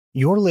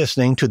You're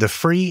listening to the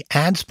free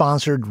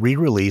ad-sponsored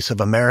re-release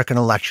of American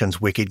Elections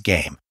Wicked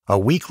Game, a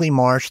weekly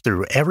march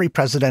through every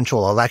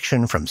presidential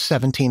election from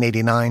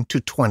 1789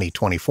 to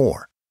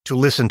 2024. To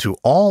listen to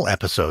all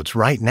episodes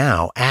right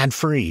now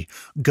ad-free,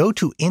 go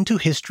to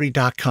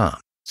intohistory.com.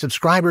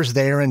 Subscribers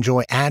there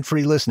enjoy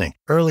ad-free listening,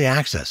 early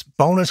access,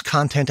 bonus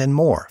content, and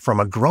more from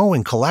a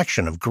growing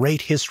collection of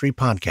great history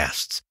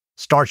podcasts.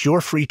 Start your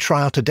free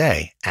trial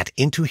today at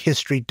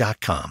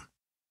intohistory.com.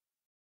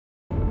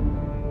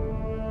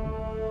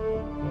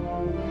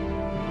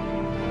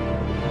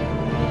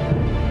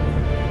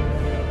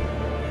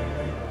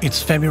 It's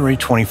February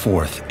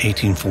 24th,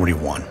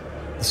 1841.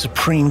 The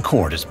Supreme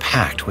Court is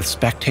packed with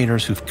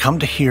spectators who've come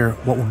to hear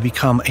what will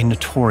become a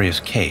notorious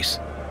case,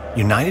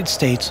 United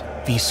States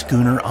v.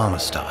 Schooner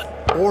Amistad.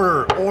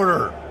 Order,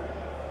 order.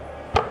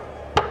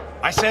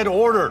 I said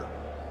order.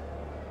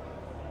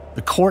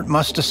 The court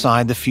must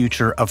decide the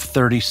future of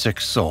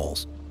 36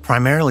 souls,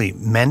 primarily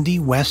Mendi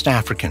West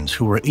Africans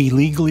who were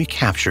illegally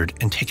captured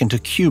and taken to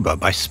Cuba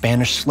by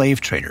Spanish slave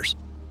traders.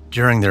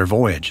 During their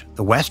voyage,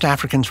 the West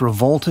Africans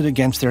revolted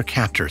against their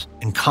captors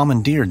and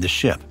commandeered the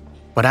ship.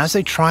 But as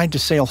they tried to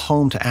sail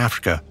home to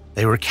Africa,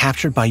 they were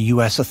captured by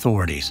U.S.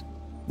 authorities.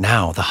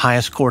 Now, the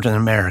highest court in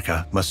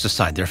America must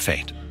decide their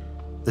fate.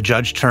 The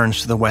judge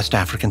turns to the West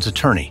African's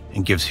attorney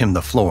and gives him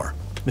the floor.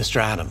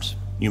 Mr. Adams,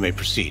 you may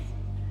proceed.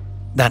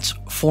 That's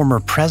former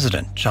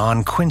President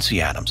John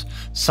Quincy Adams,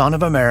 son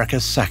of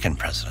America's second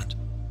president.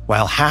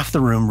 While half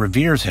the room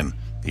reveres him,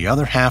 the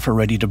other half are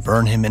ready to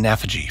burn him in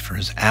effigy for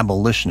his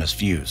abolitionist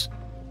views.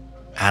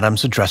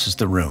 Adams addresses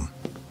the room.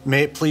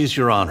 May it please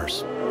your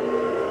honors.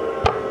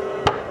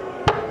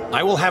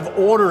 I will have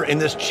order in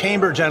this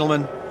chamber,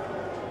 gentlemen.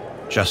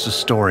 Justice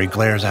Story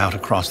glares out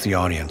across the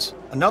audience.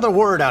 Another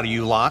word out of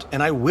you lot,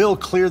 and I will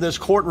clear this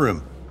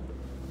courtroom.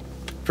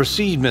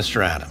 Proceed,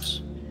 Mr.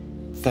 Adams.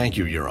 Thank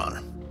you, Your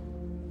Honor.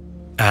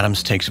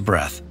 Adams takes a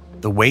breath,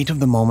 the weight of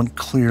the moment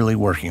clearly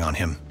working on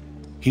him.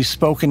 He's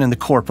spoken in the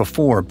court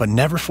before, but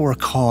never for a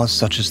cause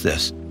such as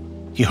this.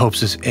 He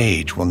hopes his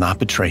age will not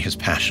betray his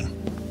passion.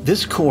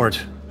 This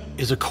court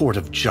is a court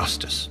of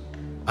justice.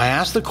 I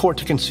ask the court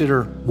to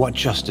consider what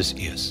justice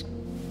is.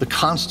 The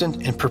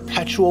constant and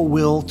perpetual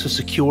will to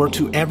secure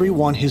to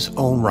everyone his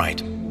own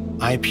right.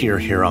 I appear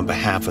here on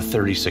behalf of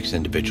 36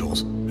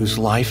 individuals whose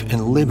life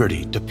and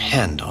liberty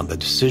depend on the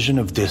decision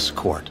of this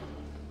court.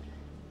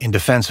 In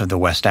defense of the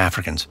West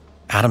Africans,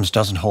 Adams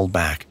doesn't hold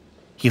back.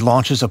 He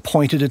launches a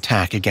pointed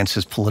attack against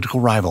his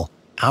political rival,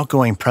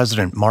 outgoing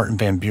President Martin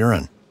Van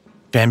Buren.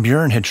 Van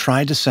Buren had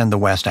tried to send the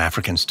West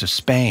Africans to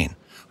Spain,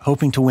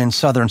 hoping to win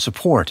Southern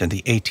support in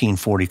the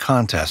 1840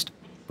 contest,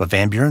 but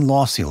Van Buren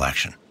lost the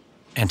election.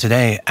 And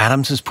today,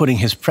 Adams is putting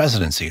his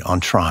presidency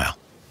on trial.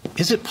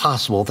 Is it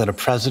possible that a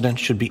president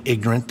should be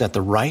ignorant that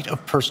the right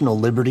of personal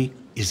liberty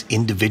is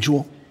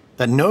individual?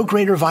 That no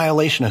greater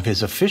violation of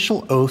his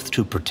official oath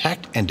to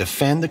protect and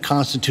defend the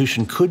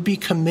Constitution could be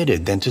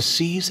committed than to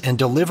seize and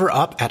deliver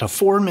up at a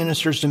foreign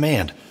minister's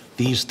demand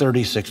these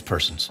 36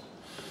 persons?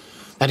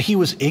 That he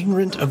was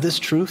ignorant of this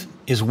truth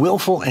is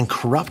willful and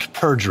corrupt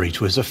perjury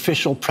to his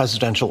official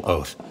presidential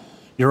oath.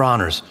 Your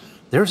Honors,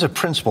 there's a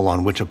principle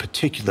on which a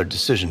particular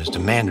decision is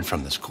demanded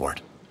from this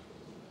court.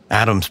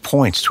 Adams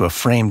points to a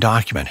framed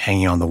document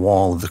hanging on the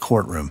wall of the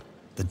courtroom,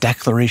 the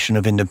Declaration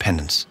of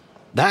Independence.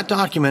 That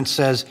document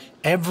says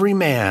every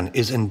man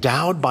is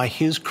endowed by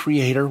his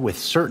Creator with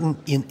certain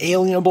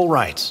inalienable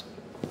rights.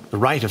 The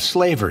right of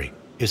slavery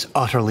is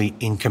utterly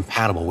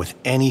incompatible with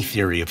any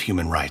theory of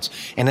human rights,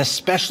 and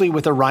especially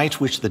with the rights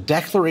which the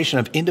Declaration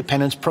of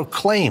Independence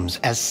proclaims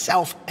as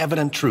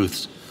self-evident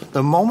truths.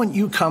 The moment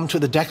you come to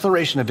the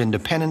Declaration of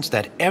Independence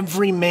that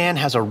every man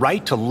has a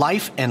right to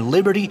life and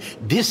liberty,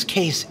 this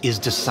case is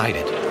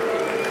decided.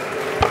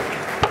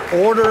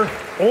 Order,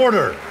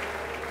 order.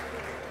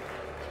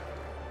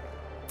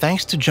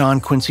 Thanks to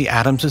John Quincy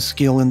Adams'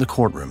 skill in the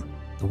courtroom,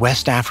 the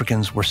West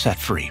Africans were set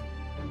free.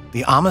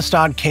 The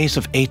Amistad case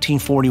of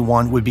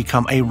 1841 would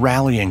become a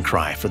rallying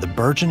cry for the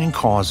burgeoning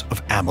cause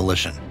of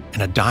abolition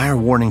and a dire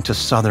warning to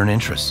Southern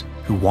interests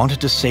who wanted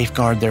to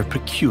safeguard their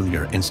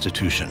peculiar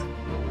institution.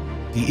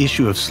 The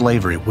issue of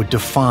slavery would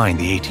define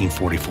the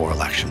 1844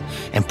 election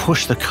and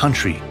push the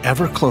country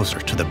ever closer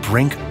to the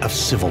brink of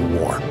civil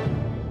war.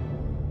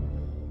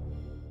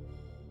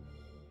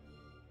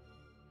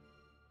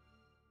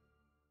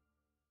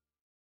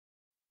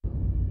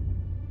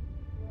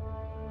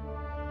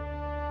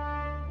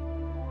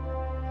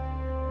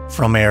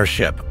 From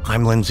Airship,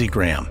 I'm Lindsey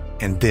Graham,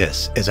 and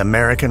this is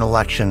American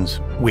Elections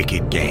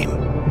Wicked Game.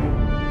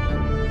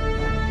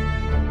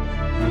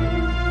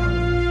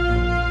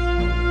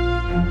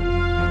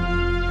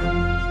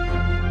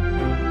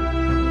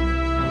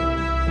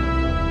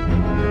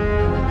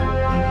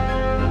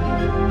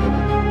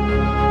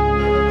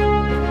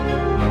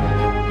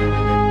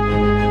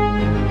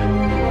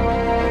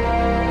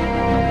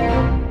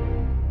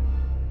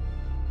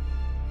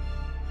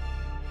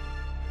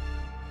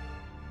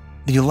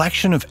 The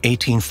election of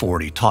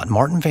 1840 taught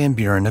Martin Van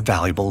Buren a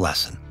valuable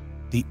lesson.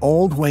 The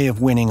old way of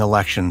winning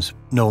elections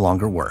no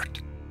longer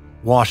worked.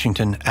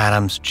 Washington,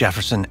 Adams,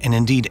 Jefferson, and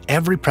indeed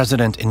every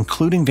president,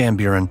 including Van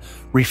Buren,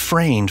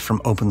 refrained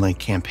from openly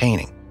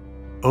campaigning.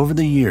 Over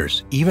the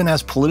years, even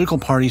as political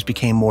parties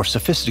became more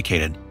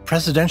sophisticated,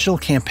 presidential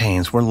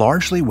campaigns were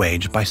largely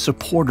waged by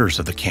supporters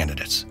of the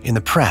candidates, in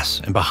the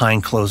press and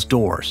behind closed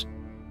doors.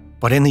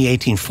 But in the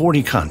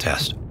 1840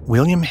 contest,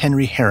 William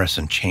Henry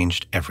Harrison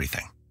changed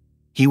everything.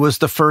 He was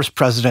the first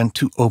president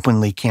to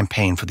openly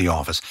campaign for the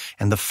office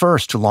and the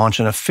first to launch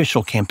an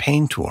official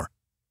campaign tour.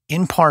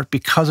 In part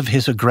because of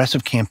his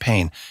aggressive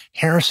campaign,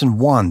 Harrison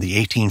won the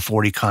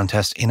 1840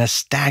 contest in a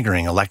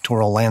staggering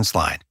electoral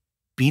landslide,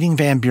 beating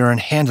Van Buren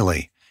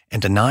handily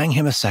and denying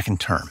him a second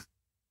term.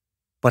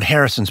 But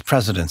Harrison's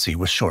presidency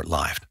was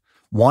short-lived.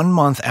 1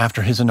 month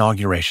after his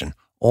inauguration,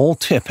 Old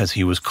Tip, as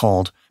he was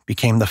called,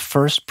 became the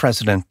first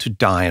president to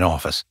die in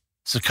office,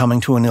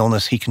 succumbing to an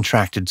illness he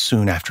contracted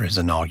soon after his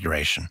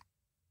inauguration.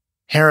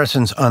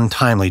 Harrison's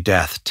untimely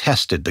death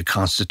tested the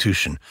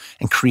Constitution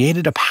and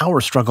created a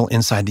power struggle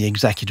inside the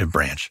executive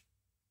branch.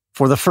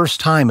 For the first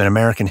time in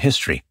American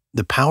history,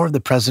 the power of the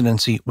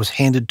presidency was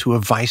handed to a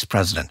vice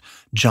president,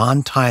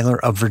 John Tyler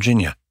of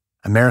Virginia,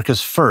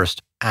 America's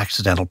first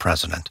accidental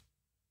president.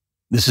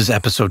 This is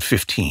episode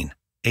 15,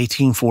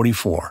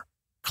 1844,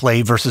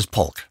 Clay versus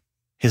Polk,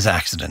 his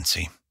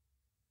Accidency.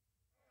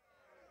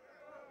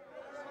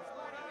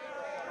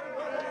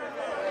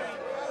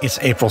 It's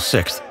April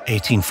 6,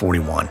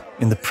 1841,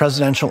 in the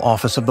presidential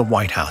office of the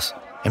White House,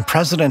 and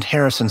President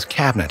Harrison's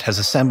cabinet has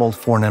assembled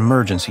for an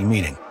emergency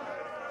meeting.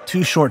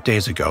 2 short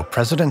days ago,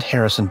 President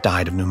Harrison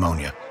died of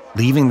pneumonia,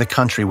 leaving the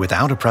country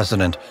without a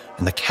president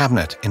and the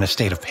cabinet in a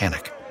state of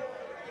panic.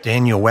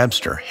 Daniel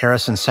Webster,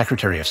 Harrison's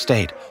Secretary of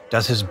State,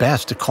 does his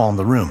best to calm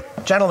the room.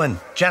 Gentlemen,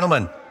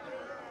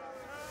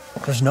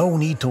 there's no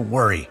need to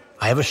worry.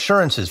 I have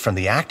assurances from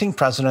the acting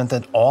president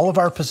that all of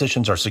our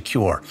positions are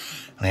secure,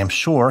 and I am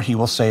sure he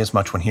will say as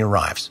much when he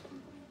arrives.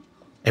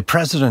 A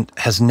president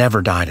has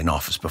never died in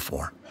office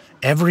before.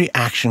 Every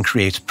action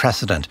creates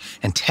precedent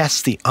and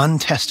tests the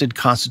untested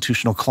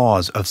constitutional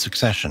clause of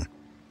succession.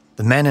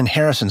 The men in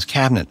Harrison's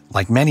cabinet,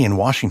 like many in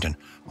Washington,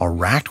 are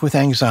racked with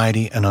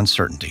anxiety and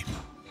uncertainty.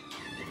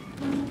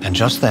 And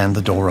just then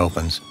the door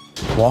opens.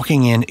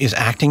 Walking in is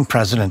acting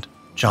president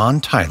John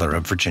Tyler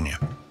of Virginia.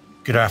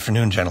 Good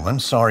afternoon, gentlemen.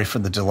 Sorry for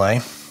the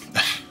delay.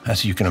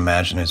 As you can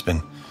imagine, it's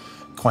been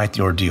quite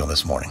the ordeal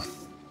this morning.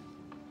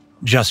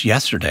 Just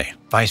yesterday,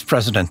 Vice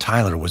President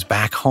Tyler was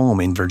back home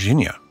in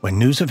Virginia when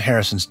news of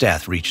Harrison's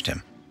death reached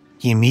him.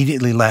 He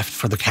immediately left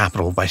for the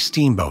capital by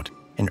steamboat,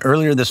 and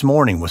earlier this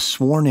morning was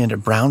sworn in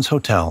at Brown's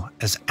Hotel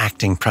as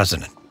acting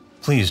president.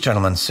 Please,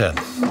 gentlemen, sit.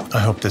 I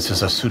hope this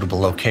is a suitable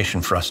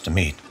location for us to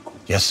meet.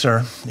 Yes,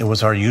 sir. It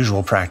was our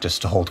usual practice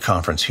to hold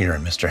conference here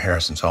in Mr.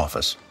 Harrison's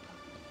office.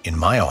 In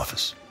my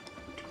office.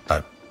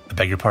 I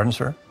beg your pardon,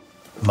 sir?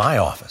 My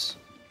office.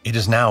 It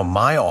is now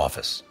my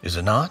office, is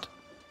it not?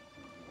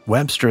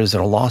 Webster is at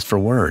a loss for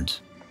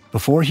words.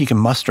 Before he can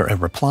muster a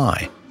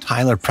reply,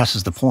 Tyler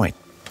presses the point.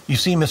 You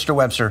see, Mr.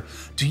 Webster,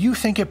 do you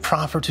think it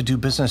proper to do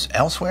business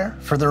elsewhere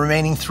for the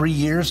remaining 3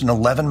 years and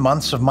 11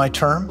 months of my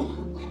term?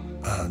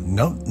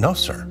 No,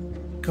 sir.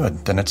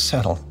 Good, then it's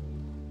settled.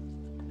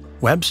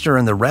 Webster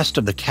and the rest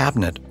of the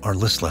cabinet are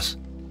listless.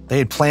 They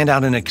had planned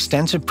out an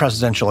extensive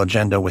presidential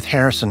agenda with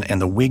Harrison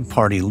and the Whig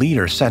Party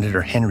leader,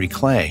 Senator Henry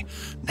Clay.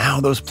 Now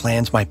those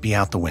plans might be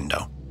out the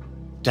window.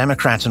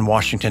 Democrats in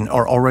Washington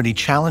are already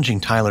challenging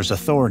Tyler's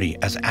authority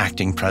as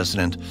acting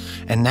president,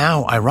 and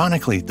now,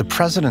 ironically, the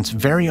president's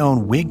very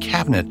own Whig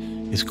cabinet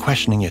is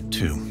questioning it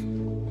too.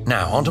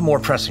 Now, on to more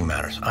pressing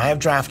matters. I have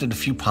drafted a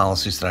few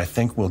policies that I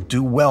think will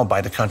do well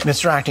by the country.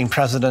 Mr. Acting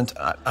President,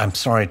 I'm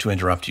sorry to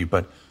interrupt you,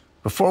 but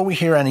before we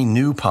hear any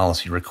new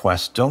policy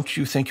requests, don't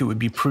you think it would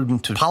be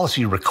prudent to...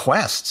 Policy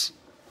requests?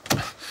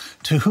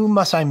 To whom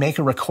must I make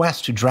a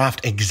request to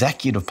draft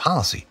executive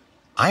policy?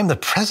 I'm the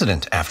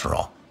president, after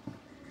all.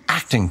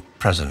 Acting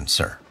president,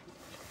 sir.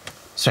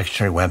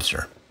 Secretary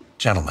Webster,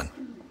 gentlemen,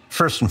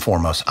 first and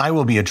foremost, I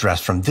will be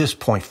addressed from this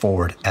point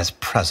forward as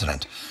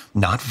president,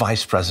 not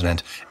vice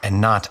president,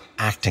 and not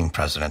acting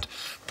president.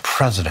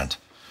 President.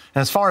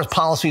 And as far as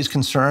policy is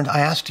concerned, I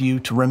ask you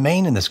to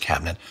remain in this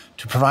cabinet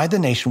to provide the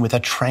nation with a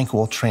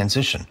tranquil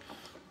transition,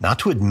 not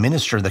to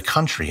administer the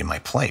country in my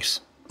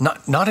place.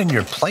 Not in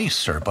your place,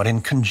 sir, but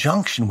in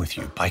conjunction with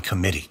you by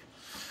committee.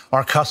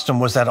 Our custom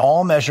was that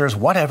all measures,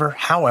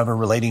 however,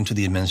 relating to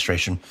the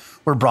administration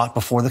were brought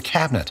before the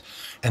cabinet,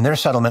 and their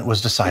settlement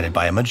was decided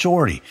by a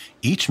majority,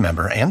 each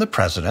member and the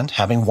president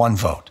having 1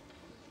 vote.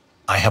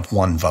 I have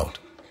 1 vote,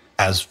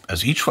 as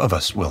each of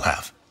us will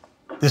have.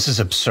 This is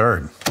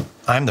absurd.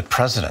 I'm the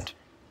president,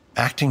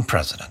 acting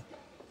president.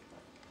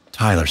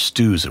 Tyler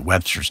stews at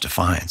Webster's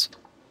defiance.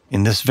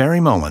 In this very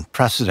moment,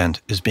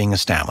 precedent is being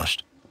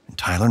established, and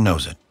Tyler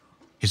knows it.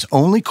 His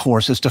only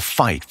course is to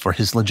fight for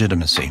his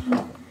legitimacy.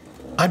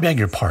 I beg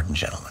your pardon,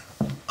 gentlemen.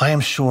 I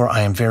am sure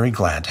I am very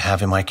glad to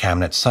have in my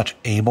cabinet such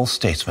able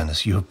statesmen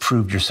as you have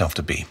proved yourself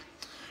to be,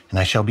 and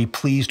I shall be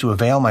pleased to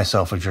avail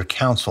myself of your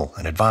counsel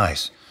and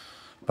advice,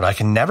 but I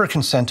can never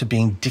consent to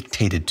being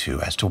dictated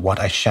to as to what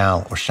I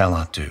shall or shall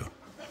not do.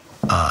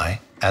 I,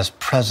 as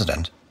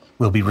president,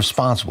 will be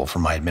responsible for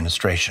my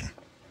administration.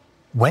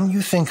 When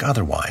you think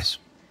otherwise,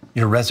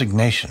 your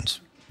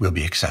resignations will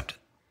be accepted.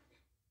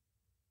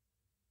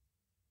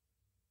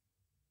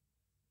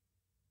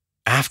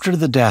 After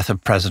the death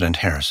of President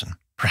Harrison,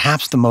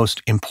 perhaps the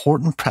most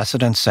important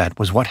precedent set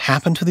was what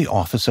happened to the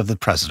office of the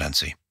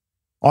presidency.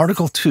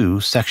 Article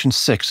 2, Section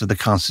 6 of the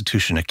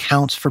Constitution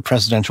accounts for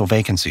presidential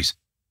vacancies,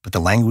 but the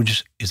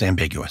language is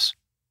ambiguous.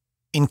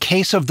 In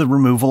case of the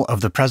removal of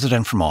the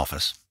president from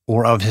office,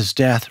 or of his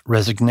death,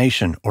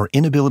 resignation, or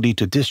inability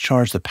to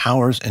discharge the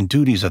powers and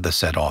duties of the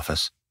said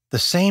office, the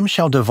same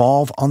shall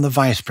devolve on the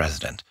vice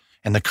president,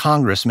 and the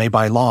Congress may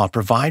by law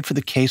provide for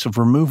the case of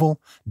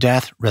removal,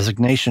 death,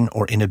 resignation,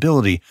 or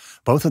inability,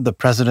 both of the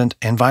president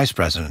and vice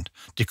president,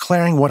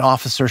 declaring what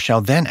officer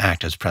shall then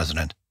act as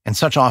president, and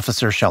such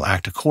officer shall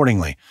act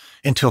accordingly,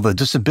 until the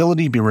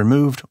disability be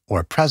removed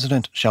or a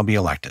president shall be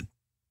elected.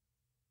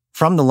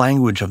 From the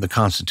language of the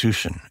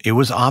Constitution, it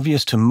was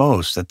obvious to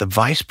most that the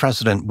vice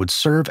president would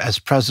serve as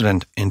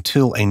president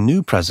until a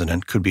new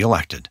president could be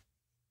elected.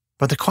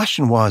 But the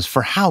question was,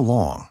 for how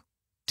long?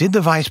 Did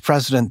the vice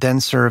president then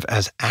serve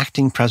as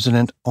acting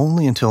president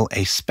only until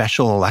a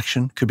special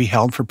election could be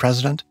held for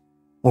president?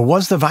 Or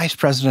was the vice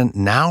president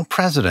now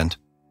president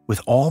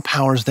with all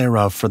powers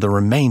thereof for the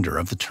remainder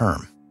of the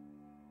term?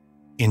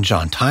 In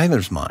John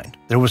Tyler's mind,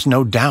 there was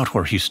no doubt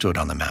where he stood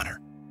on the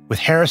matter. With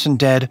Harrison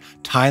dead,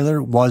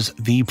 Tyler was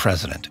the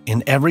president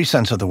in every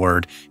sense of the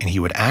word, and he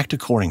would act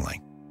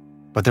accordingly.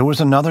 But there was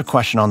another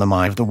question on the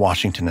mind of the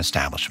Washington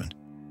establishment.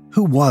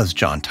 Who was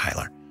John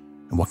Tyler,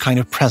 and what kind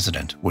of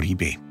president would he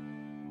be?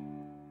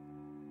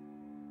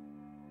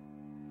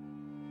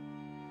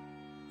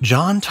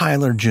 John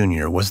Tyler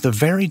Jr. was the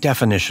very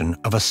definition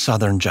of a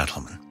Southern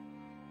gentleman.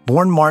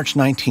 Born March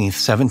 19,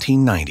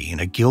 1790, in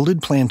a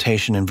gilded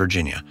plantation in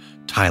Virginia,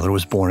 Tyler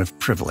was born of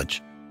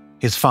privilege.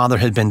 His father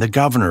had been the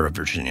governor of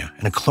Virginia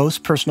and a close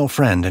personal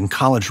friend and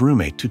college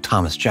roommate to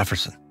Thomas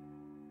Jefferson.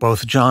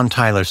 Both John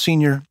Tyler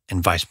Sr.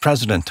 and Vice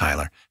President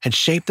Tyler had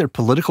shaped their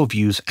political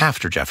views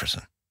after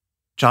Jefferson.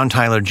 John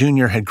Tyler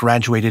Jr. had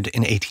graduated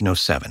in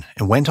 1807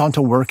 and went on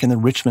to work in the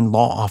Richmond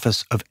law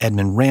office of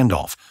Edmund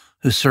Randolph,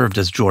 who served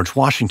as George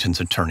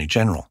Washington's Attorney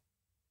General.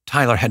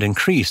 Tyler had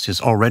increased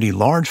his already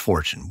large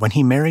fortune when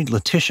he married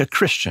Letitia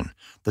Christian,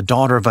 the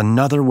daughter of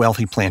another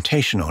wealthy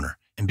plantation owner,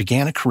 and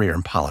began a career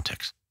in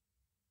politics.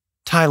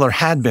 Tyler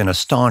had been a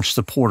staunch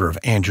supporter of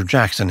Andrew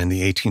Jackson in the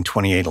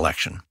 1828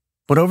 election,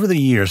 but over the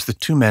years the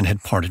two men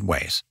had parted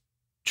ways.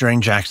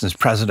 During Jackson's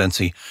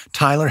presidency,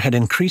 Tyler had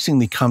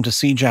increasingly come to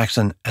see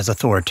Jackson as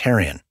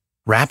authoritarian,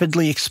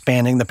 rapidly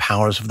expanding the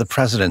powers of the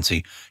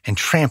presidency and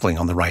trampling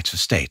on the rights of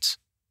states.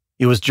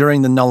 It was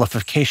during the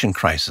nullification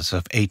crisis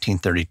of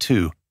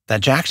 1832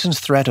 that Jackson's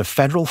threat of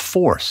federal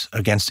force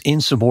against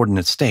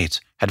insubordinate states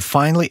had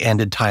finally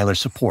ended Tyler's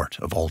support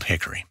of Old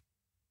Hickory.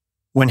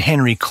 When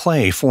Henry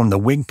Clay formed the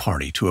Whig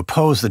Party to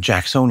oppose the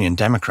Jacksonian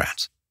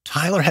Democrats,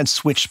 Tyler had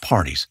switched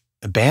parties,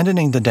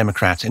 abandoning the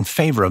Democrats in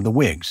favor of the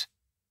Whigs.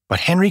 But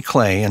Henry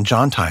Clay and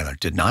John Tyler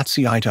did not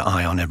see eye to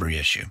eye on every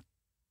issue.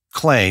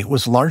 Clay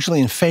was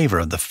largely in favor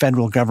of the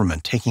federal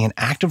government taking an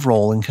active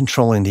role in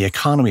controlling the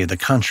economy of the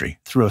country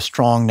through a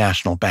strong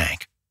national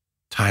bank.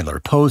 Tyler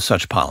opposed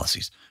such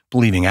policies,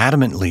 believing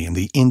adamantly in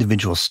the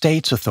individual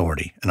state's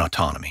authority and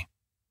autonomy.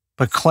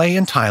 But Clay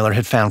and Tyler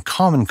had found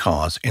common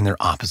cause in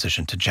their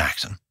opposition to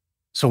Jackson.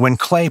 So when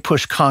Clay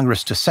pushed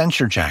Congress to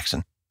censure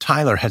Jackson,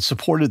 Tyler had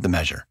supported the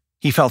measure.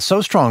 He felt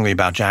so strongly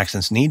about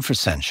Jackson's need for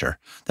censure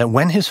that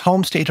when his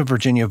home state of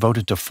Virginia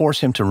voted to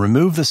force him to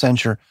remove the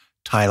censure,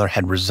 Tyler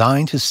had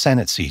resigned his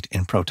Senate seat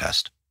in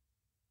protest.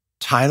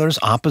 Tyler's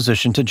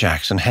opposition to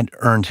Jackson had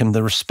earned him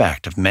the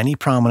respect of many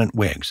prominent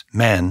Whigs,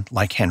 men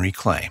like Henry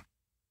Clay.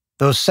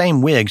 Those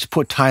same Whigs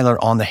put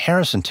Tyler on the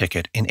Harrison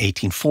ticket in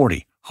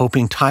 1840,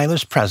 hoping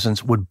Tyler's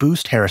presence would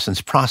boost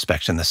Harrison's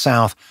prospects in the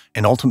South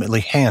and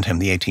ultimately hand him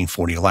the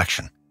 1840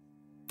 election.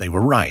 They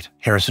were right.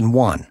 Harrison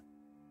won.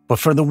 But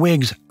for the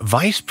Whigs,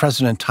 Vice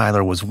President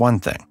Tyler was one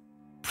thing.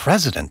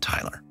 President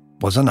Tyler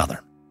was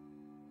another.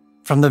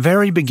 From the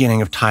very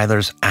beginning of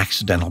Tyler's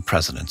accidental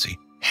presidency,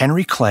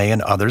 Henry Clay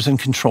and others in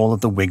control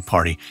of the Whig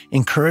Party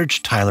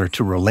encouraged Tyler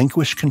to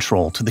relinquish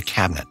control to the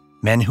cabinet,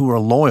 men who were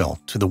loyal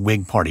to the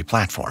Whig Party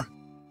platform.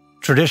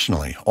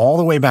 Traditionally, all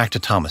the way back to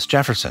Thomas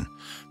Jefferson,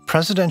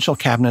 presidential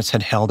cabinets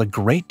had held a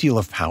great deal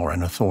of power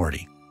and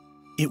authority.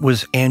 It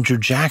was Andrew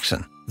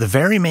Jackson, the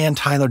very man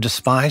Tyler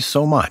despised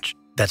so much,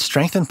 that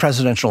strengthened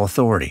presidential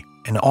authority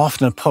and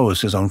often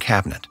opposed his own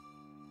cabinet.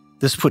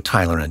 This put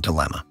Tyler in a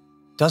dilemma.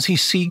 Does he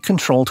cede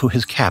control to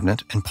his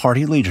cabinet and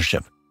party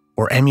leadership,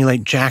 or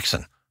emulate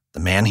Jackson, the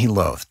man he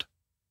loathed?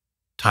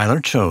 Tyler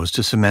chose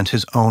to cement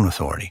his own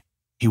authority.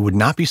 He would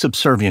not be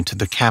subservient to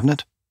the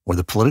cabinet or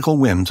the political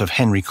whims of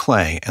Henry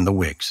Clay and the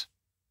Whigs.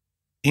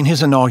 In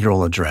his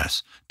inaugural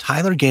address,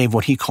 Tyler gave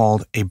what he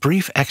called a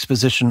brief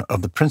exposition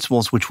of the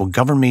principles which will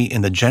govern me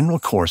in the general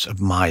course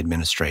of my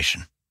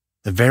administration.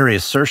 The very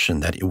assertion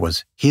that it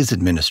was his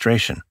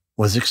administration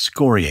was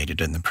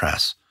excoriated in the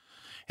press,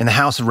 In the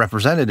House of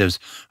Representatives,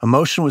 a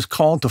motion was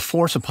called to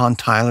force upon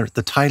Tyler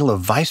the title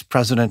of Vice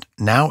President,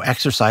 now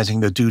exercising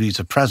the duties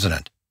of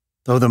President.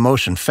 Though the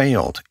motion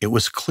failed, it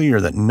was clear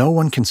that no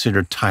one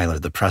considered Tyler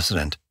the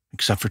President,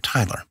 except for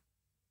Tyler.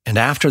 And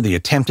after the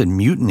attempted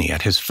mutiny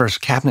at his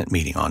first cabinet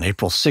meeting on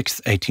April 6,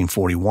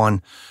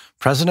 1841,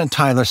 President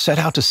Tyler set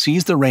out to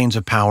seize the reins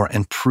of power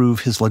and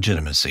prove his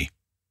legitimacy.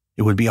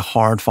 It would be a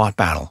hard-fought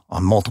battle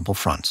on multiple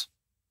fronts.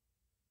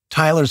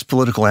 Tyler's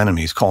political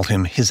enemies called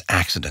him his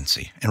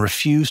Accidency and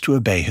refused to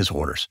obey his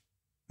orders.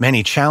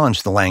 Many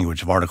challenged the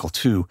language of Article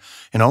 2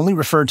 and only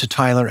referred to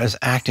Tyler as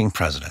acting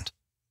president.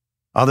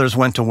 Others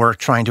went to work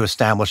trying to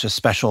establish a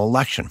special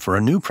election for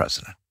a new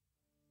president.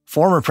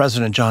 Former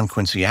President John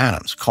Quincy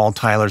Adams called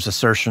Tyler's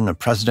assertion of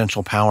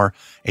presidential power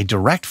a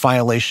direct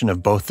violation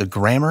of both the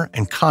grammar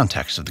and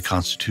context of the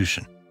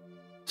Constitution.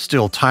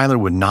 Still, Tyler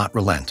would not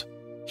relent.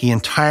 He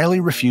entirely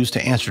refused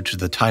to answer to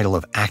the title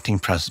of acting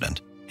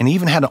president, and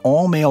even had an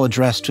all-mail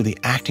address to the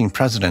acting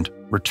president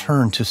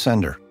returned to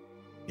sender.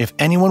 If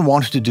anyone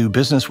wanted to do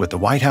business with the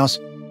White House,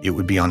 it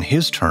would be on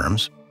his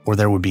terms, or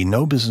there would be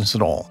no business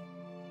at all.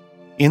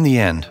 In the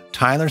end,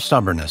 Tyler's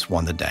stubbornness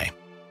won the day.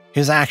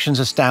 His actions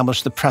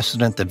established the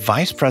precedent that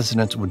vice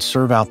presidents would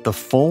serve out the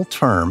full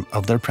term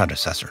of their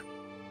predecessor.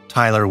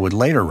 Tyler would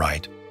later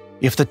write,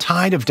 "If the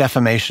tide of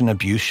defamation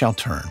abuse shall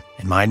turn,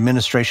 and my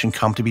administration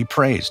come to be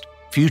praised,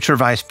 future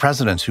vice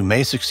presidents who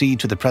may succeed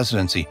to the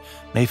presidency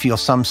may feel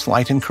some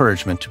slight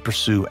encouragement to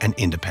pursue an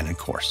independent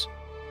course."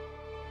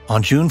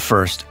 On June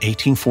 1,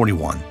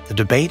 1841, the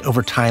debate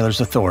over Tyler's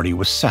authority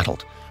was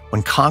settled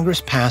when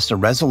Congress passed a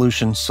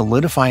resolution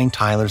solidifying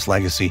Tyler's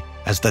legacy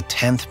as the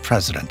 10th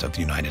President of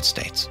the United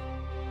States.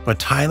 But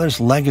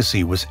Tyler's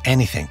legacy was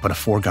anything but a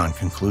foregone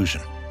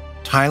conclusion.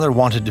 Tyler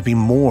wanted to be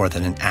more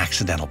than an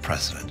accidental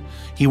president.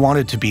 He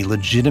wanted to be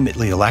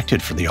legitimately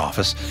elected for the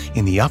office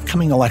in the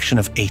upcoming election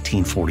of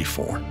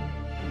 1844.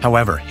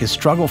 However, his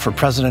struggle for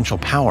presidential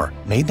power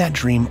made that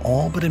dream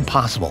all but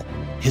impossible.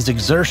 His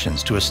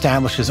exertions to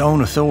establish his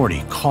own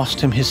authority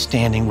cost him his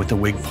standing with the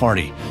Whig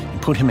Party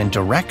and put him in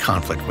direct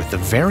conflict with the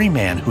very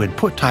man who had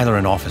put Tyler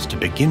in office to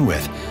begin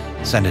with,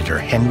 Senator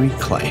Henry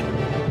Clay.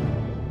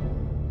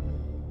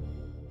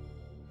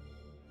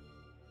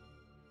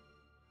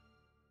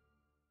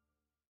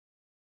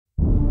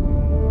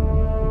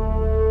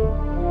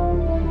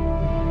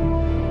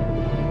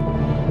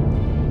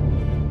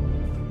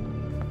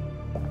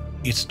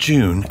 It's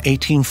June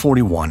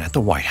 1841 at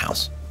the White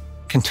House.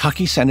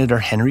 Kentucky Senator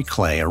Henry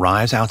Clay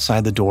arrives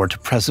outside the door to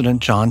President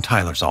John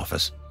Tyler's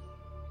office.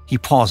 He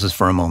pauses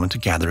for a moment to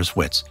gather his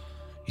wits.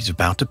 He's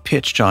about to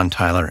pitch John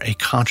Tyler a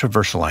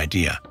controversial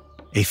idea,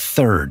 a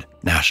third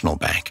national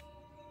bank.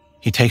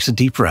 He takes a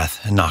deep breath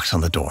and knocks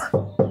on the door.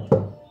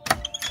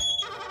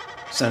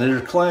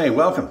 Senator Clay,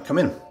 welcome. Come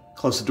in.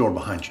 Close the door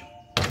behind you.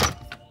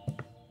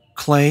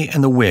 Clay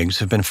and the Whigs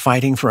have been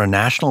fighting for a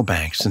national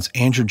bank since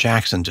Andrew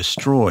Jackson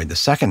destroyed the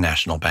Second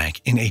National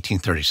Bank in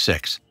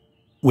 1836.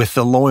 With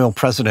the loyal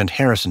President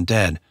Harrison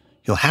dead,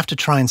 he'll have to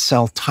try and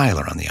sell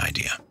Tyler on the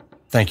idea.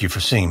 Thank you for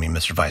seeing me,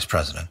 Mr. Vice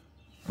President.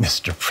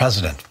 Mr.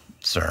 President,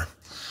 sir.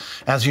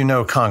 As you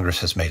know,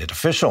 Congress has made it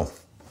official.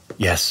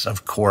 Yes,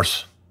 of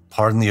course.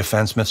 Pardon the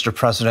offense, Mr.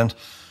 President.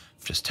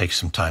 It just takes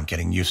some time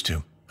getting used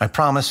to. I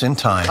promise, in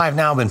time. I've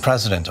now been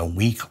president a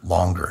week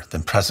longer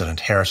than President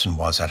Harrison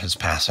was at his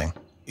passing.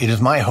 It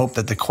is my hope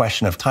that the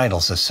question of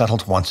titles is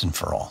settled once and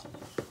for all.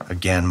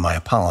 Again, my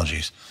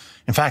apologies.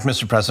 In fact,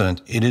 Mr.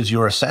 President, it is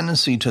your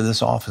ascendancy to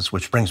this office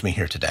which brings me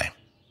here today.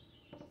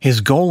 His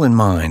goal in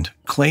mind,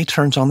 Clay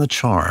turns on the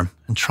charm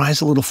and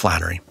tries a little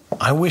flattery.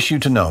 I wish you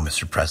to know,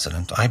 Mr.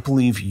 President, I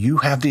believe you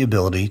have the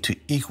ability to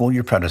equal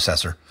your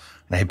predecessor,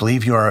 and I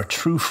believe you are a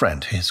true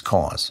friend to his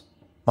cause.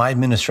 My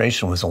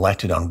administration was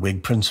elected on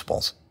Whig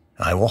principles,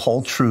 and I will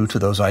hold true to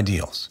those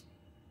ideals.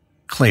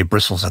 Clay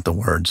bristles at the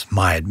words,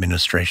 my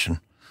administration.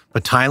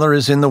 But Tyler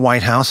is in the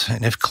White House,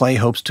 and if Clay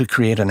hopes to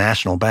create a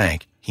national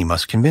bank, he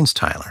must convince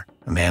Tyler,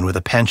 a man with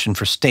a penchant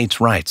for states'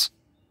 rights.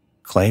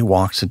 Clay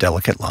walks a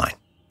delicate line.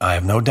 I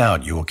have no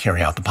doubt you will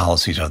carry out the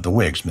policies of the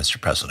Whigs, Mr.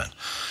 President.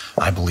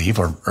 I believe,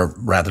 or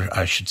rather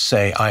I should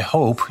say, I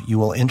hope you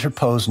will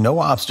interpose no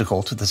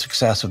obstacle to the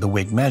success of the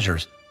Whig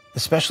measures,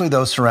 especially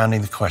those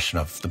surrounding the question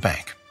of the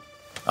bank.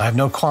 I have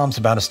no qualms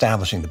about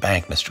establishing the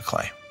bank, Mr.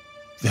 Clay.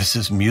 This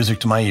is music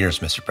to my ears,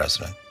 Mr.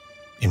 President.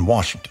 In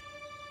Washington.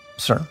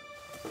 Sir?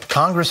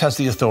 Congress has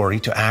the authority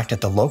to act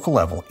at the local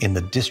level in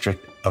the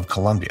District of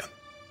Columbia.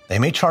 They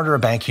may charter a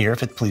bank here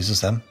if it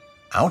pleases them.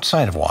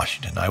 Outside of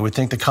Washington, I would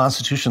think the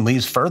Constitution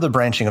leaves further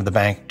branching of the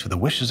bank to the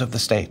wishes of the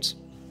states.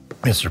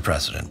 Mr.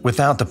 President,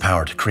 without the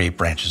power to create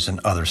branches in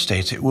other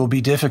states, it will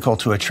be difficult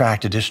to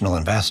attract additional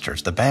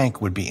investors. The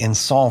bank would be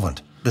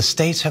insolvent. The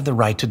states have the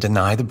right to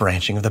deny the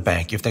branching of the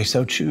bank if they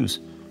so choose,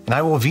 and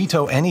I will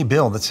veto any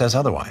bill that says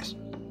otherwise.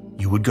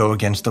 You would go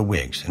against the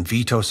Whigs and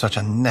veto such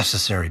a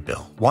necessary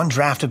bill, one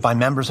drafted by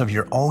members of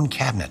your own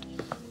cabinet.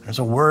 There's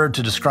a word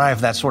to describe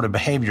that sort of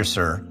behavior,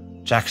 sir.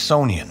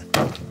 Jacksonian.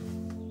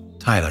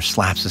 Tyler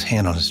slaps his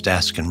hand on his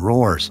desk and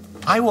roars.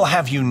 I will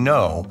have you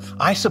know,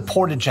 I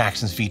supported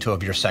Jackson's veto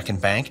of your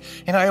second bank,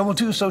 and I will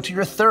do so to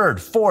your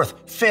third,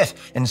 fourth,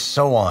 fifth, and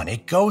so on.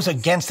 It goes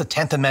against the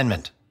 10th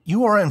Amendment.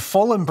 You are in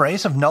full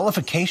embrace of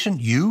nullification?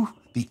 You,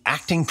 the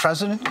acting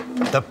president?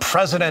 The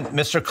president,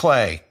 Mr.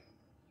 Clay.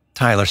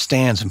 Tyler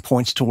stands and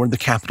points toward the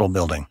Capitol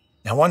building.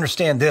 Now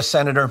understand this,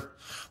 Senator.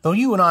 Though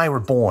you and I were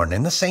born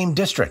in the same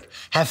district,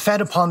 have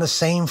fed upon the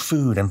same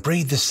food, and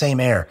breathed the same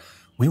air,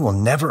 we will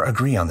never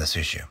agree on this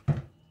issue.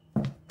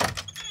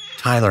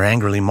 Tyler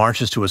angrily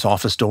marches to his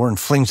office door and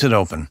flings it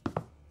open.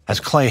 As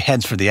Clay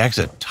heads for the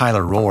exit,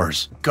 Tyler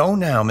roars. Go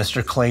now,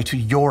 Mr. Clay, to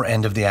your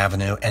end of the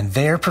avenue, and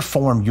there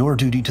perform your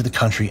duty to the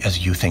country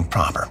as you think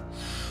proper.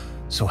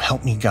 So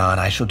help me God,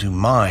 I shall do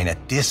mine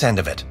at this end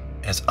of it,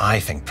 as I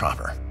think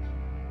proper.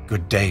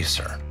 Good day,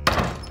 sir.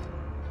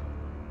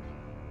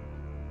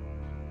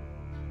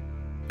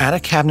 At a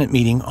cabinet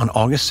meeting on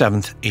August 7,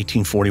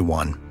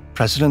 1841,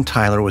 President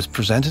Tyler was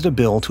presented a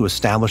bill to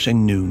establish a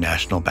new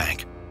national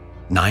bank.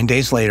 9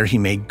 days later, he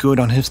made good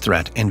on his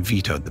threat and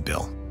vetoed the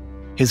bill.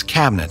 His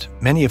cabinet,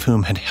 many of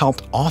whom had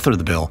helped author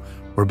the bill,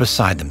 were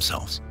beside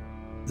themselves.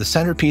 The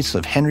centerpiece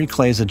of Henry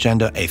Clay's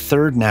agenda, a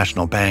third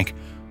national bank,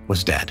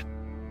 was dead.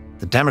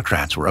 The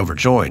Democrats were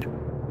overjoyed,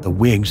 the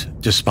Whigs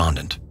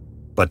despondent,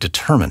 but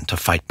determined to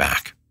fight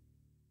back.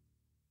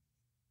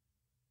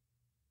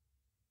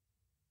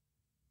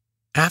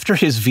 After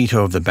his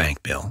veto of the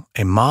bank bill,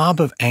 a mob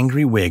of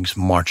angry Whigs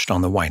marched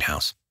on the White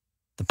House.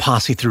 The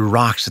posse threw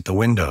rocks at the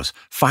windows,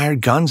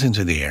 fired guns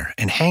into the air,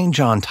 and hanged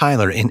John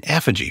Tyler in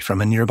effigy from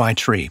a nearby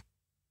tree.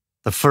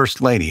 The First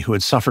Lady, who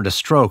had suffered a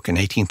stroke in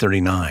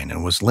 1839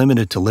 and was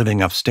limited to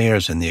living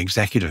upstairs in the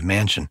executive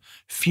mansion,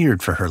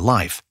 feared for her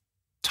life.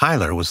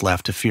 Tyler was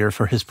left to fear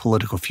for his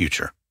political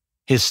future.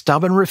 His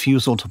stubborn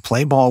refusal to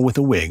play ball with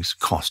the Whigs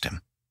cost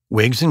him.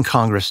 Whigs in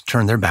Congress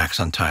turned their backs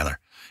on Tyler,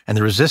 and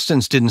the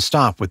resistance didn't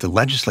stop with the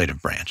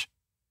legislative branch.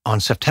 On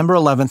September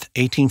 11,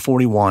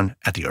 1841,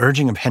 at the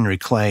urging of Henry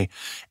Clay,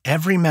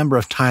 every member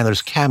of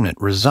Tyler's cabinet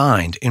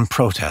resigned in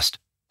protest,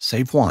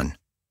 save one,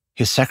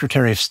 his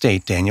Secretary of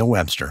State, Daniel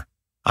Webster,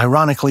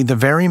 ironically the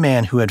very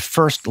man who had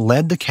first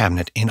led the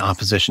cabinet in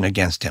opposition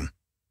against him.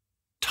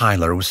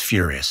 Tyler was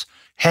furious.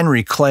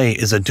 Henry Clay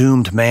is a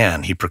doomed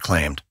man, he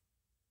proclaimed.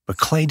 But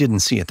Clay didn't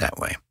see it that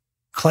way.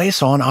 Clay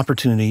saw an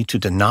opportunity to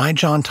deny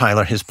John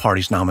Tyler his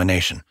party's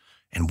nomination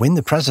and win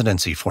the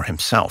presidency for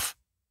himself.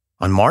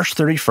 On March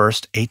 31,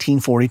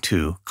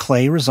 1842,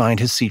 Clay resigned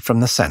his seat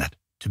from the Senate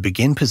to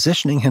begin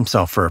positioning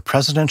himself for a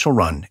presidential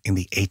run in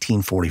the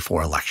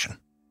 1844 election.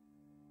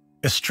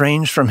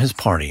 Estranged from his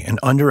party and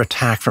under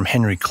attack from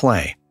Henry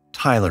Clay,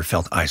 Tyler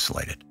felt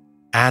isolated.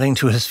 Adding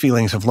to his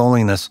feelings of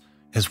loneliness,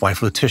 his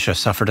wife Letitia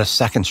suffered a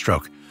second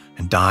stroke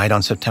and died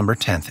on September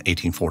 10,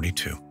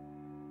 1842.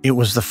 It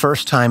was the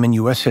first time in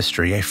U.S.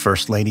 history a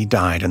First Lady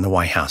died in the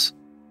White House.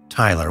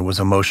 Tyler was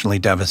emotionally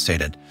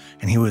devastated,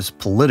 and he was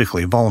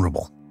politically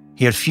vulnerable.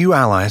 He had few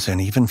allies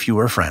and even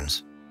fewer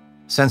friends.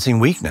 Sensing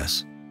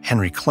weakness,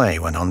 Henry Clay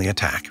went on the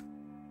attack.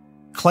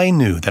 Clay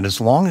knew that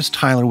as long as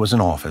Tyler was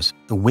in office,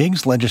 the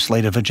Whigs'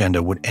 legislative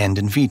agenda would end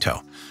in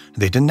veto.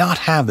 They did not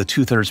have the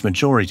two-thirds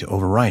majority to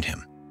override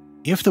him.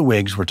 If the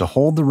Whigs were to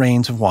hold the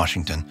reins of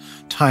Washington,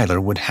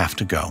 Tyler would have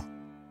to go.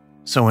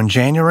 So in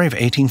January of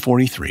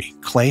 1843,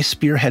 Clay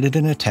spearheaded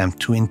an attempt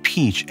to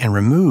impeach and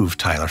remove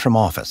Tyler from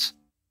office.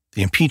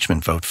 The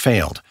impeachment vote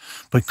failed,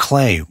 but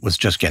Clay was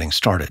just getting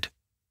started.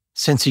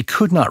 Since he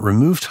could not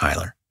remove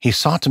Tyler, he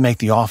sought to make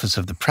the office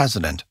of the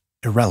president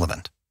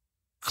irrelevant.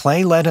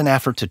 Clay led an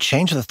effort to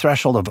change the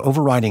threshold of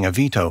overriding a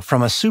veto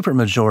from a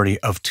supermajority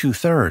of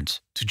two-thirds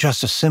to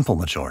just a simple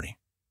majority.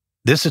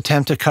 This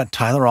attempt to cut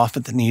Tyler off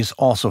at the knees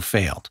also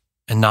failed,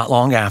 and not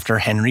long after,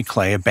 Henry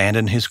Clay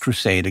abandoned his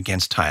crusade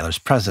against Tyler's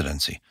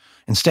presidency,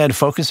 instead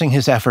focusing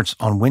his efforts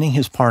on winning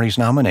his party's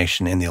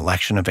nomination in the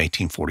election of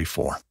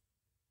 1844.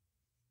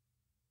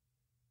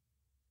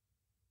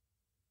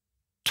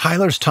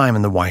 Tyler's time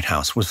in the White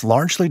House was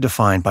largely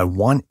defined by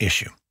one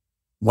issue: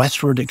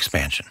 westward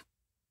expansion.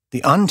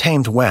 The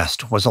untamed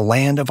West was a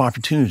land of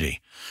opportunity.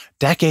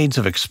 Decades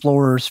of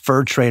explorers,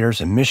 fur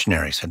traders, and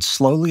missionaries had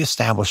slowly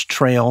established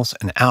trails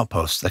and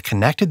outposts that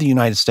connected the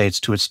United States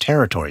to its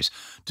territories,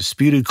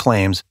 disputed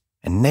claims,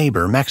 and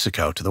neighbor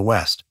Mexico to the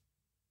west.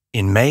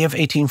 In May of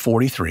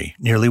 1843,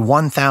 nearly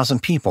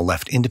 1,000 people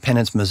left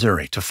Independence,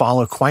 Missouri to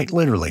follow quite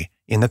literally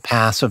in the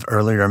paths of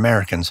earlier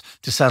Americans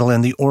to settle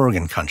in the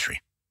Oregon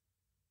country.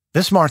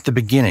 This marked the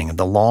beginning of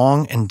the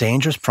long and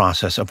dangerous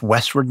process of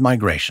westward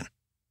migration.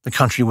 The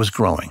country was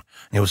growing,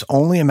 and it was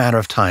only a matter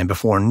of time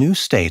before new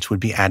states would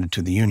be added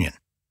to the Union.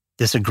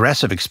 This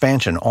aggressive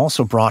expansion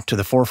also brought to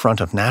the forefront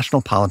of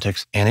national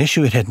politics an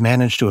issue it had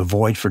managed to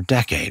avoid for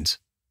decades: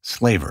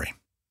 slavery.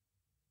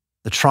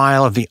 The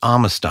trial of the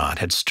Amistad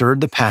had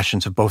stirred the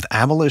passions of both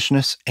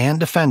abolitionists and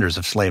defenders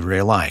of slavery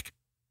alike.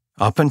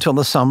 Up until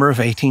the summer of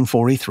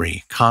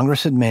 1843,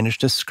 Congress had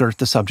managed to skirt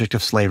the subject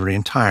of slavery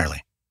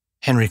entirely.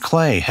 Henry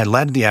Clay had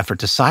led the effort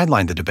to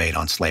sideline the debate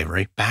on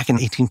slavery back in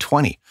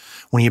 1820,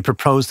 when he had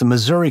proposed the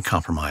Missouri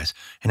Compromise,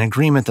 an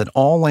agreement that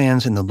all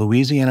lands in the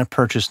Louisiana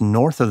Purchase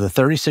north of the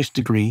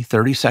 36°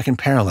 32nd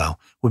parallel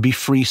would be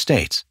free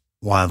states,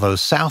 while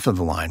those south of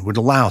the line would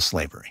allow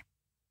slavery.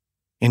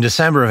 In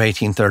December of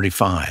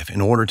 1835, in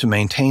order to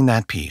maintain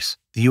that peace,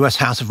 the U.S.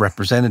 House of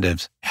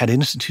Representatives had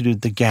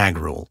instituted the gag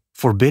rule,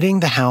 forbidding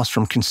the House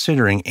from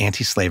considering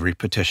anti-slavery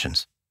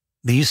petitions.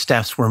 These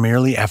steps were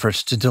merely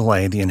efforts to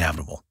delay the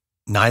inevitable.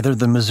 Neither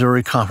the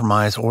Missouri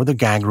Compromise or the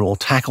gag rule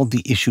tackled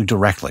the issue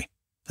directly.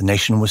 The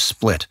nation was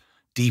split,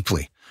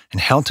 deeply, and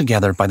held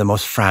together by the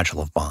most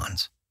fragile of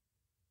bonds.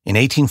 In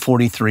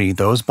 1843,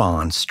 those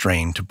bonds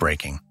strained to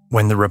breaking,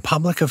 when the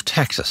Republic of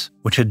Texas,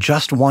 which had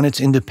just won its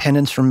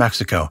independence from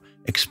Mexico,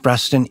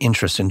 expressed an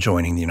interest in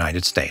joining the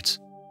United States.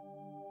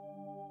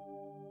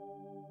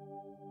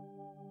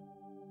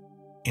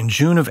 In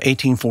June of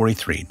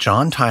 1843,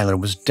 John Tyler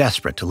was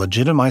desperate to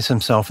legitimize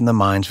himself in the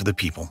minds of the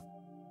people.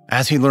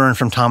 As he learned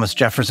from Thomas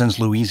Jefferson's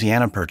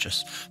Louisiana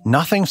Purchase,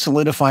 nothing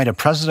solidified a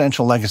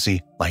presidential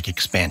legacy like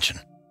expansion.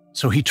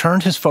 So he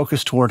turned his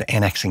focus toward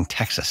annexing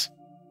Texas.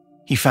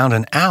 He found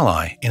an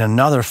ally in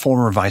another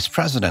former vice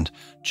president,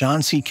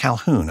 John C.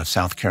 Calhoun of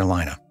South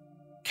Carolina.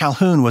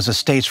 Calhoun was a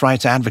states'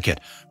 rights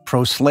advocate,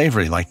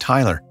 pro-slavery like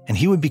Tyler, and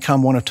he would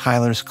become one of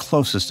Tyler's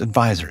closest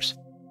advisors.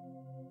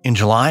 In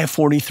July of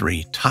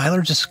 43,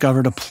 Tyler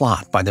discovered a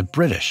plot by the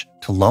British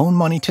to loan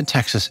money to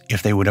Texas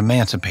if they would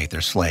emancipate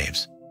their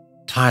slaves.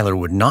 Tyler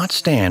would not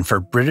stand for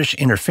British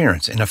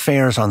interference in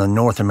affairs on the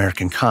North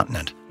American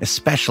continent,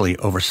 especially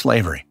over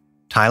slavery.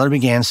 Tyler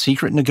began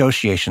secret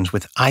negotiations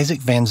with Isaac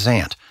Van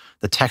Zandt,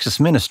 the Texas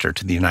minister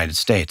to the United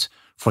States,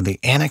 for the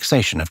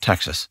annexation of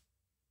Texas.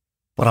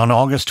 But on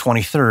August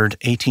 23,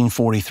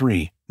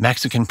 1843,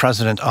 Mexican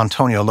President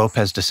Antonio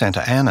Lopez de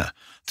Santa Anna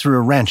threw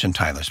a wrench in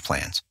Tyler's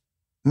plans.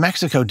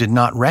 Mexico did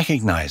not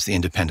recognize the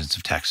independence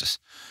of Texas.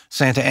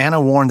 Santa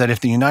Anna warned that if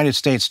the United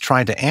States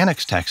tried to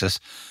annex Texas,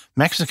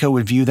 Mexico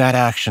would view that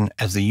action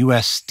as the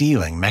U.S.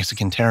 stealing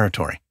Mexican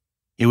territory.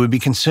 It would be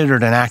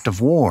considered an act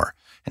of war,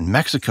 and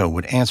Mexico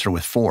would answer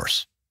with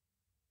force.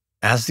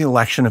 As the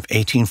election of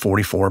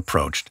 1844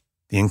 approached,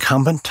 the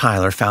incumbent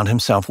Tyler found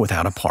himself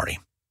without a party.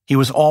 He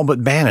was all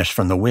but banished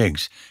from the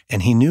Whigs,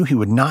 and he knew he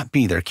would not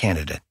be their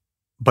candidate.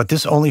 But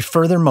this only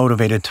further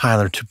motivated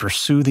Tyler to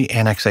pursue the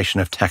annexation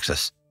of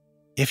Texas.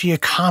 If he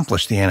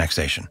accomplished the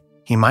annexation,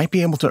 he might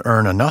be able to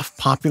earn enough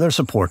popular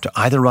support to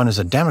either run as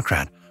a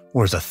Democrat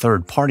or as a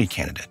third-party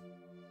candidate.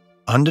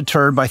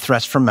 Undeterred by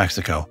threats from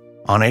Mexico,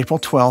 on April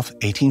 12,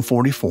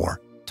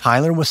 1844,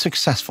 Tyler was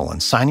successful in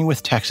signing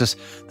with Texas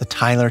the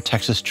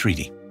Tyler-Texas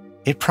Treaty.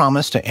 It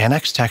promised to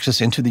annex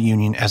Texas into the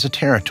Union as a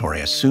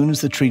territory as soon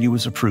as the treaty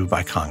was approved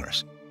by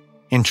Congress.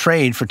 In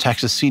trade for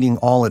Texas ceding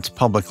all its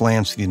public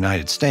lands to the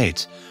United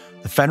States,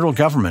 the federal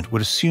government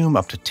would assume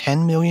up to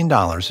 $10 million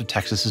of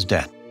Texas's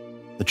debt.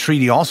 The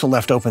treaty also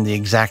left open the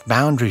exact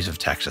boundaries of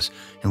Texas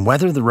and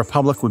whether the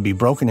republic would be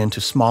broken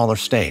into smaller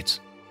states.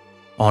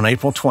 On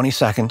April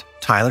 22nd,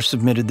 Tyler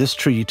submitted this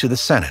treaty to the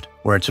Senate,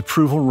 where its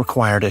approval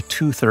required a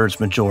 2/3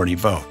 majority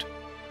vote.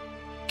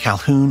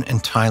 Calhoun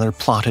and Tyler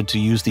plotted to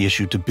use the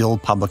issue to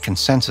build public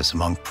consensus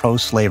among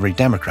pro-slavery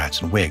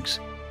Democrats and Whigs.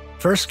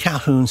 First,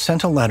 Calhoun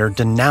sent a letter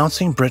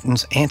denouncing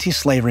Britain's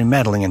anti-slavery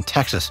meddling in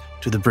Texas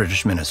to the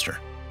British minister.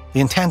 The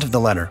intent of the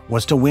letter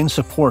was to win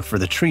support for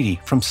the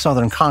treaty from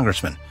Southern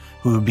congressmen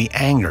who would be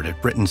angered at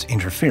Britain's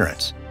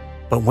interference.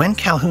 But when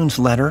Calhoun's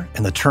letter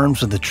and the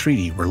terms of the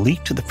treaty were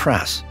leaked to the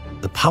press,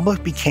 the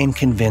public became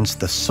convinced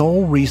the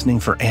sole reasoning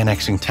for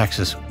annexing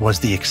Texas was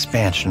the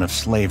expansion of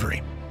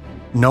slavery.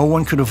 No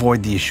one could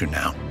avoid the issue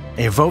now.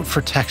 A vote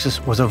for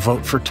Texas was a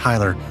vote for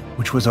Tyler,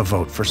 which was a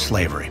vote for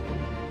slavery.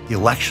 The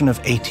election of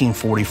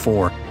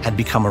 1844 had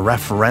become a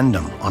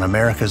referendum on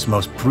America's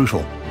most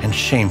brutal and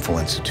shameful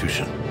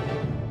institution.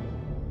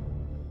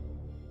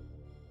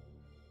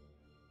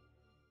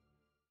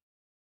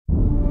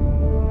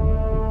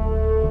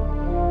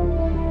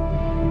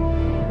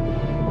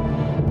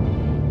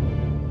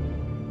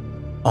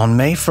 On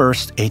May 1,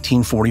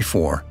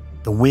 1844,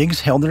 the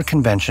Whigs held their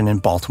convention in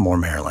Baltimore,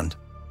 Maryland.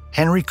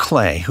 Henry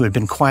Clay, who had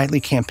been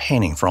quietly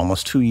campaigning for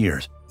almost 2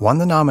 years, won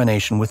the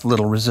nomination with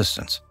little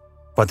resistance.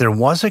 But there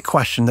was a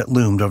question that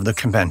loomed over the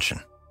convention: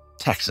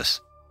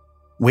 Texas.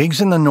 Whigs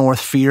in the North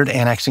feared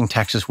annexing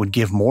Texas would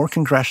give more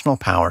congressional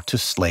power to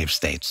slave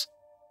states.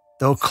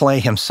 Though Clay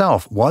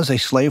himself was a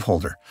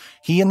slaveholder,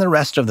 he and the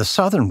rest of the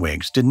Southern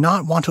Whigs did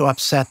not want to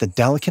upset the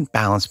delicate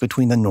balance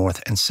between the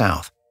North and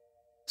South.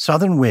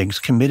 Southern Whigs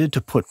committed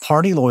to put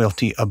party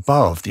loyalty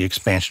above the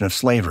expansion of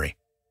slavery.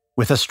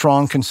 With a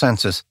strong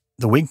consensus,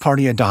 the Whig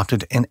Party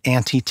adopted an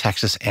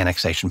anti-Texas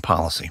annexation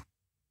policy.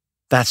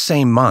 That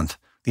same month,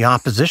 the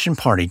opposition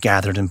party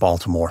gathered in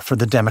Baltimore for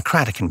the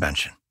Democratic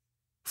Convention.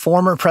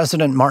 Former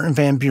President Martin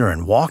Van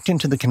Buren walked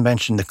into the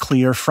convention the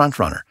clear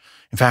frontrunner.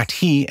 In fact,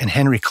 he and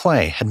Henry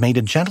Clay had made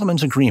a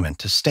gentleman's agreement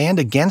to stand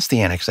against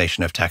the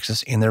annexation of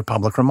Texas in their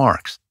public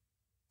remarks.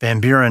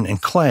 Van Buren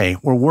and Clay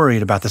were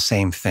worried about the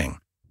same thing: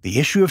 the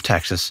issue of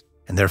Texas,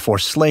 and therefore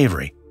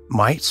slavery,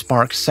 might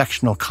spark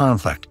sectional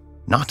conflict,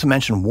 not to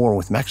mention war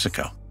with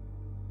Mexico.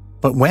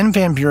 But when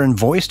Van Buren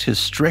voiced his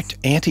strict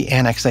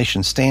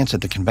anti-annexation stance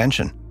at the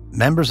convention,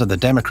 members of the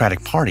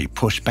Democratic Party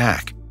pushed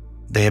back.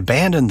 They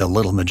abandoned the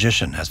little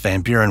magician, as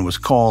Van Buren was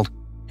called,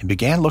 and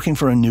began looking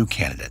for a new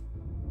candidate.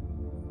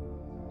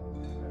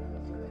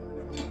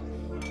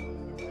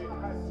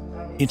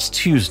 It's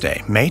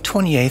Tuesday, May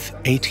 28,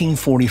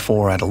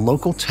 1844, at a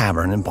local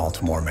tavern in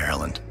Baltimore,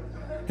 Maryland.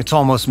 It's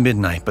almost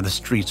midnight, but the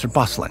streets are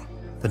bustling.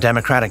 The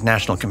Democratic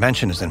National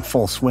Convention is in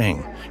full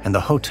swing, and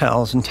the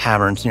hotels and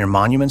taverns near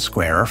Monument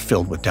Square are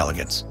filled with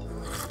delegates.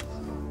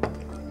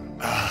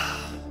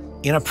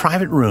 In a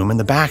private room in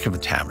the back of the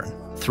tavern,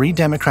 3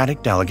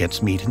 Democratic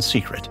delegates meet in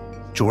secret: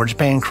 George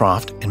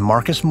Bancroft and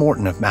Marcus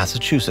Morton of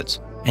Massachusetts,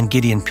 and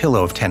Gideon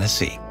Pillow of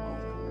Tennessee.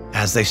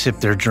 As they sip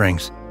their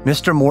drinks,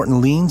 Mr.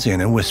 Morton leans in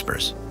and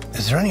whispers,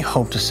 "Is there any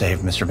hope to save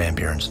Mr. Van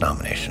Buren's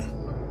nomination?"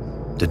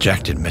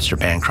 Dejected, Mr.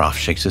 Bancroft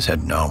shakes his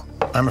head no.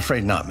 "I'm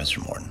afraid not,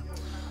 Mr. Morton.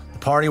 The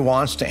party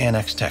wants to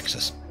annex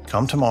Texas.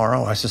 Come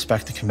tomorrow, I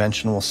suspect the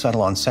convention will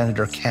settle on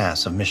Senator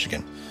Cass of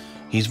Michigan.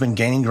 He's been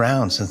gaining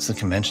ground since the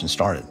convention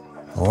started."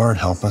 "Lord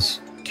help us.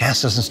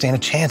 Cass doesn't stand a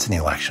chance in the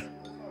election."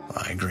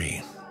 "I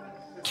agree."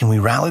 "Can we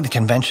rally the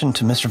convention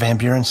to Mr. Van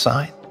Buren's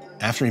side?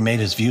 After he made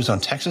his views on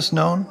Texas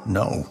known?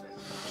 No.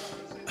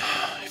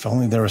 If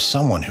only there was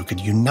someone who could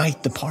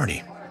unite the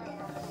party."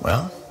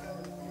 "Well,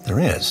 there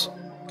is.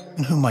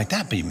 And who might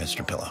that be,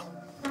 Mr. Pillow?"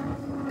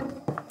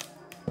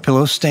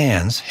 Pillow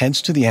stands,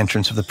 heads to the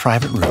entrance of the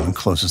private room, and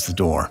closes the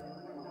door.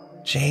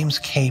 "James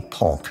K.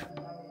 Polk."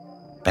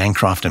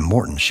 Bancroft and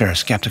Morton share a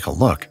skeptical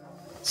look.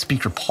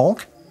 "Speaker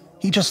Polk?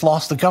 He just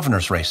lost the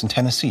governor's race in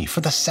Tennessee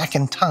for the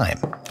second time.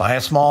 By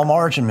a small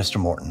margin, Mr.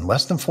 Morton,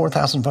 less than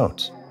 4,000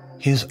 votes.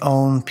 His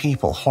own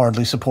people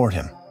hardly support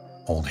him.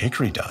 Old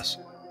Hickory does.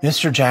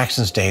 Mr.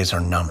 Jackson's days are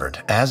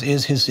numbered, as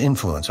is his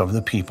influence over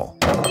the people.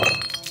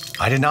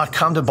 I did not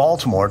come to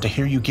Baltimore to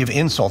hear you give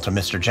insult to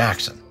Mr.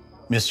 Jackson.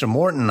 Mr.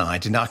 Morton and I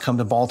did not come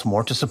to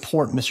Baltimore to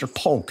support Mr.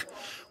 Polk.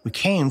 We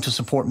came to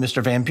support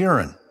Mr. Van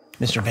Buren.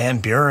 Mr. Van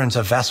Buren's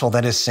a vessel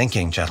that is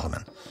sinking,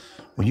 gentlemen.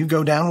 Will you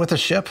go down with the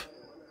ship?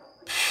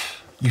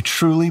 You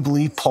truly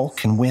believe Polk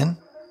can win?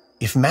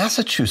 If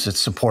Massachusetts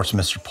supports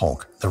Mr.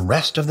 Polk, the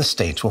rest of the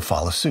states will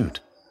follow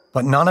suit.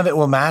 But none of it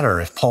will matter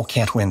if Polk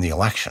can't win the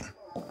election.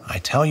 I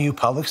tell you,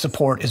 public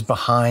support is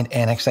behind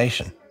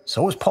annexation.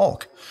 So is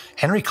Polk.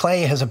 Henry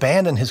Clay has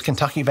abandoned his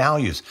Kentucky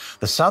values.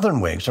 The Southern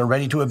Whigs are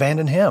ready to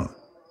abandon him."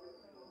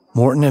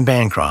 Morton and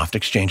Bancroft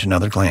exchange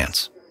another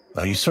glance.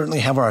 "Well, you certainly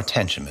have our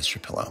attention,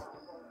 Mr. Pillow.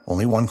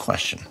 Only one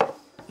question.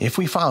 If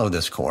we follow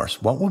this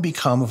course, what will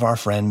become of our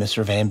friend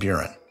Mr. Van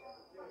Buren?"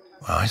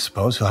 "Well, I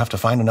suppose he'll have to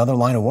find another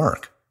line of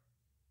work."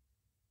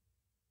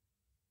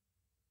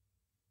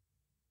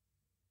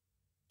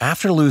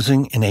 After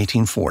losing in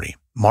 1840,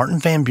 Martin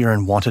Van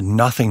Buren wanted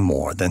nothing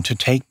more than to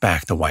take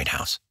back the White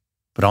House.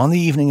 But on the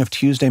evening of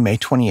Tuesday, May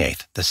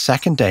 28th, the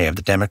second day of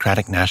the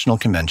Democratic National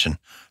Convention,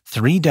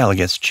 3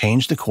 delegates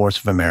changed the course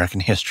of American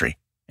history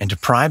and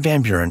deprived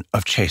Van Buren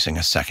of chasing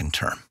a second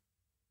term.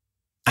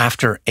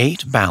 After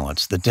 8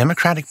 ballots, the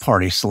Democratic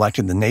Party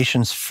selected the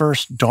nation's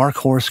first dark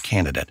horse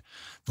candidate,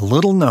 the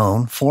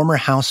little-known former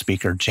House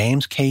Speaker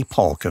James K.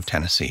 Polk of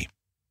Tennessee.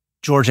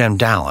 George M.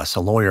 Dallas,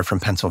 a lawyer from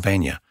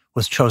Pennsylvania,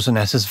 was chosen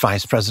as his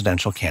vice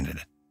presidential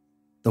candidate.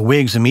 The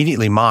Whigs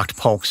immediately mocked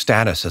Polk's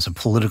status as a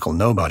political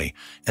nobody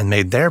and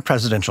made their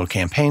presidential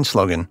campaign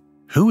slogan,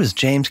 "Who is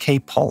James K.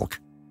 Polk?"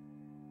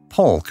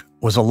 Polk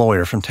was a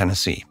lawyer from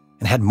Tennessee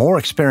and had more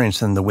experience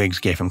than the Whigs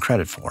gave him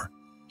credit for.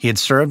 He had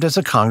served as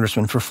a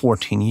congressman for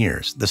 14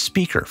 years, the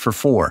speaker for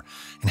 4,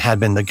 and had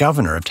been the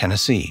governor of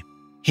Tennessee.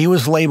 He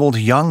was labeled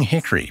Young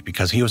Hickory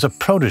because he was a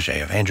protege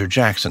of Andrew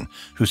Jackson,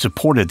 who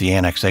supported the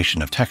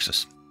annexation of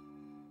Texas.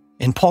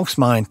 In Polk's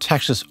mind,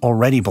 Texas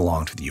already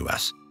belonged to the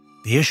U.S.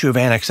 The issue of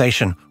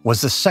annexation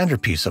was the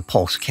centerpiece of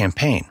Polk's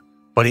campaign,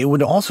 but it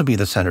would also be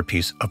the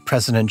centerpiece of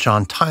President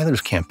John Tyler's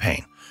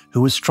campaign,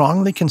 who was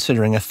strongly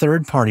considering a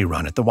third-party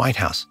run at the White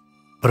House.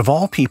 But of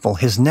all people,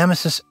 his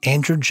nemesis,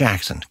 Andrew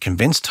Jackson,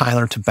 convinced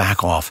Tyler to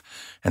back off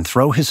and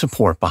throw his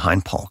support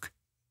behind Polk.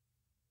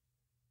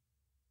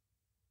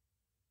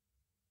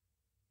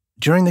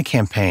 During the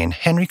campaign,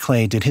 Henry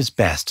Clay did his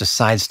best to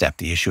sidestep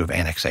the issue of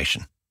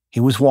annexation. He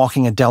was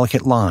walking a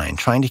delicate line,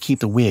 trying to keep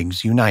the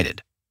Whigs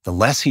united. The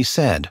less he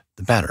said,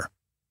 the better.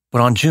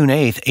 But on June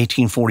 8,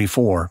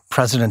 1844,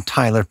 President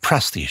Tyler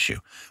pressed the issue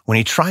when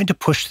he tried to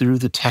push through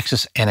the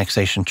Texas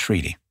Annexation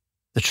Treaty.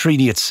 The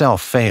treaty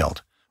itself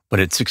failed, but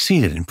it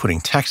succeeded in putting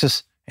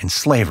Texas and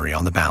slavery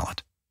on the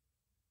ballot.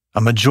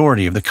 A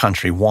majority of the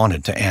country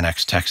wanted to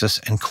annex Texas,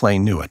 and Clay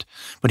knew it,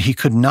 but he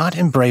could not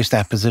embrace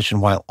that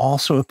position while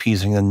also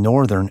appeasing the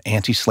northern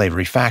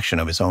anti-slavery faction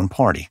of his own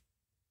party.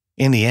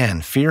 In the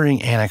end,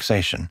 fearing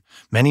annexation,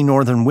 many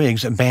Northern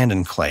Whigs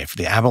abandoned Clay for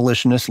the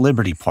Abolitionist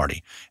Liberty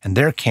Party and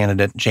their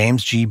candidate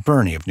James G.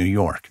 Birney of New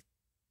York.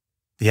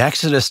 The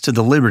exodus to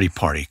the Liberty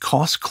Party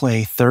cost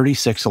Clay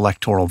 36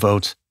 electoral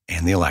votes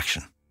and the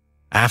election.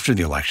 After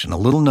the election, a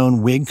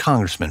little-known Whig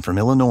congressman from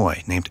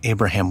Illinois named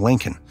Abraham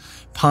Lincoln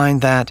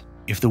pined that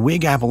If the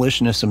Whig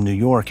abolitionists of New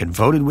York had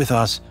voted with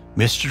us,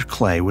 Mr.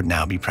 Clay would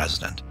now be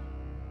president.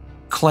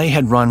 Clay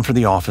had run for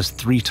the office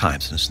 3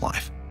 times in his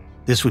life.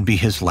 This would be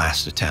his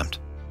last attempt.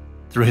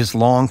 Through his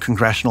long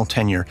congressional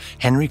tenure,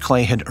 Henry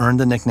Clay had earned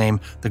the nickname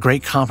the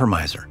Great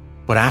Compromiser,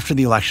 but after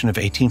the election of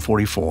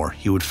 1844,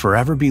 he would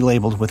forever be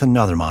labeled with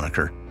another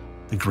moniker,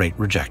 the Great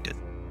Rejected.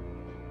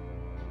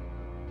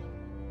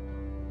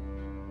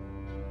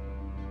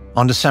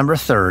 On December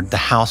 3rd, the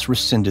House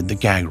rescinded the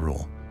gag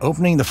rule,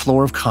 opening the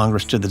floor of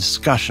Congress to the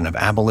discussion of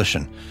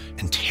abolition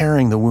and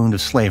tearing the wound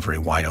of slavery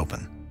wide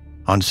open.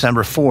 On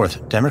December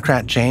 4th,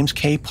 Democrat James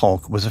K.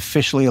 Polk was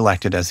officially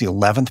elected as the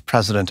 11th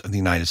President of the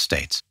United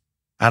States.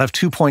 Out of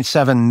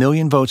 2.7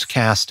 million votes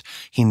cast,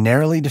 he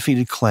narrowly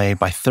defeated Clay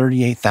by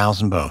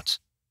 38,000 votes.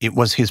 It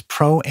was his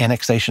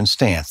pro-annexation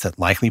stance that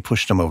likely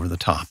pushed him over the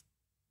top.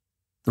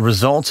 The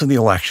results of the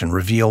election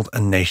revealed a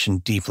nation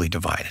deeply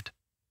divided.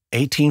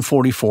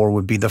 1844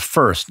 would be the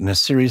first in a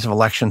series of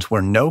elections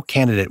where no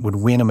candidate would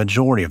win a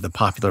majority of the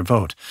popular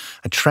vote,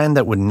 a trend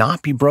that would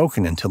not be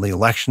broken until the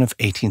election of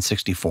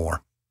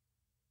 1864.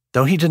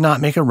 Though he did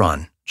not make a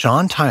run,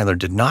 John Tyler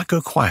did not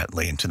go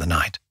quietly into the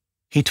night.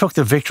 He took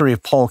the victory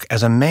of Polk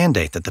as a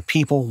mandate that the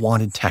people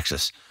wanted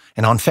Texas,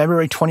 and on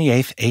February 28,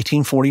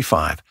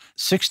 1845,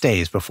 6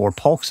 days before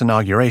Polk's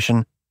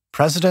inauguration,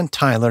 President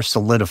Tyler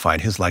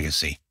solidified his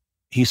legacy.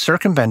 He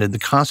circumvented the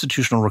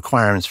constitutional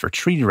requirements for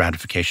treaty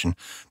ratification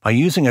by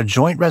using a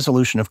joint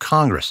resolution of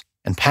Congress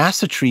and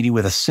passed the treaty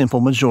with a simple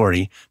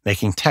majority,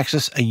 making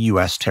Texas a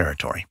U.S.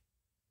 territory.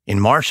 In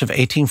March of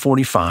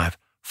 1845,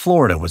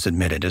 Florida was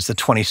admitted as the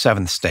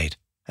 27th state,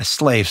 a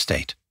slave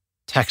state.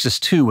 Texas,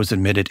 too, was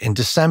admitted in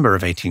December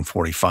of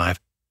 1845,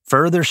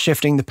 further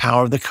shifting the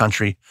power of the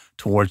country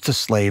towards the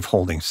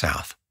slave-holding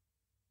South.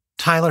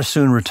 Tyler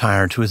soon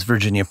retired to his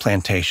Virginia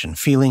plantation,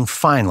 feeling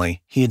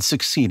finally he had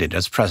succeeded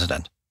as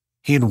president.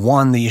 He had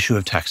won the issue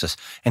of Texas,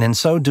 and in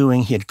so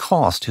doing he had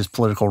cost his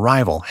political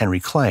rival, Henry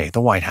Clay,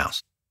 the White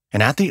House.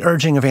 And at the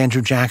urging of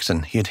Andrew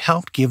Jackson, he had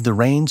helped give the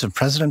reins of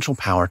presidential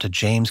power to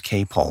James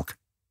K. Polk.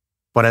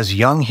 But as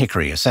young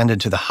Hickory ascended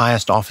to the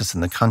highest office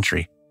in the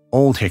country,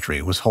 old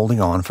Hickory was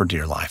holding on for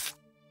dear life.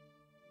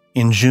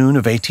 In June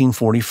of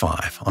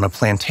 1845, on a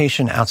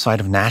plantation outside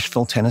of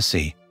Nashville,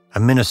 Tennessee, a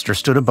minister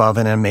stood above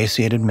an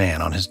emaciated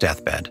man on his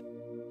deathbed.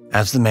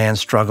 As the man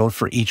struggled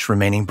for each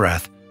remaining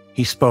breath,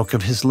 he spoke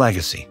of his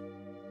legacy.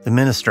 The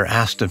minister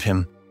asked of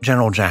him,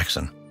 "General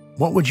Jackson,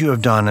 what would you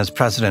have done as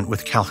president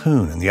with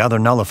Calhoun and the other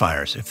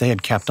nullifiers if they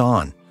had kept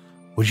on?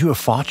 Would you have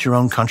fought your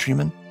own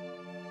countrymen?"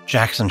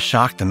 Jackson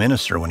shocked the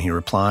minister when he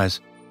replies,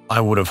 "I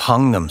would have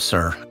hung them,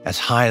 sir, as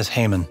high as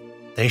Haman.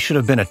 They should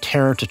have been a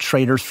terror to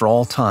traitors for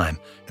all time,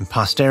 and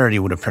posterity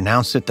would have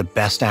pronounced it the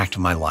best act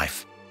of my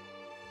life."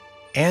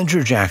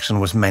 Andrew Jackson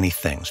was many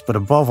things, but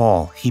above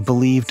all, he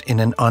believed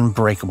in an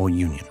unbreakable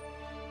union.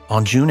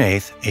 On June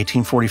 8,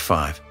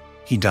 1845,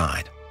 he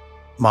died.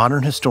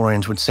 Modern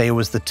historians would say it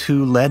was the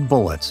 2 lead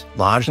bullets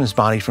lodged in his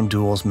body from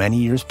duels many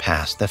years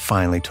past that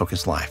finally took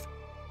his life.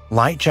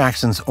 Like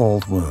Jackson's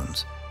old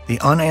wounds, the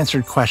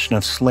unanswered question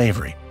of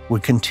slavery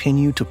would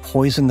continue to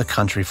poison the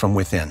country from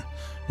within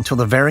until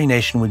the very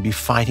nation would be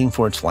fighting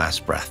for its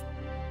last breath.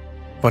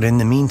 But in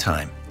the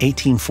meantime,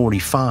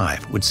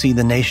 1845 would see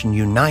the nation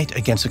unite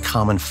against a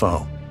common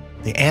foe.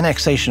 The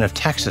annexation of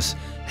Texas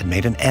had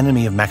made an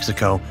enemy of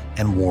Mexico,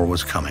 and war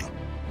was coming.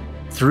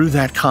 Through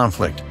that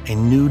conflict, a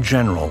new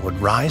general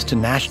would rise to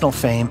national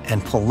fame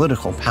and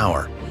political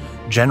power,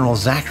 General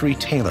Zachary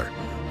Taylor,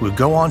 who would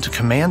go on to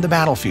command the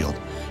battlefield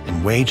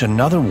and wage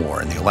another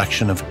war in the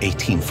election of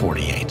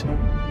 1848.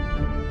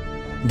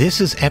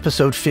 This is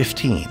episode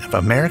 15 of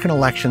American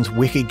Election's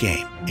Wicked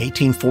Game,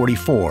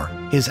 1844,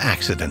 His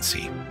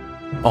Accidency.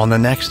 On the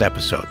next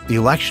episode, the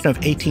election of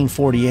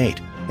 1848.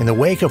 In the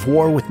wake of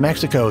war with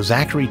Mexico,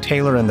 Zachary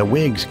Taylor and the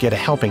Whigs get a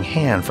helping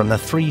hand from the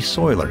Three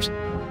Soilers,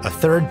 a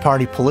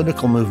third-party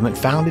political movement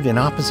founded in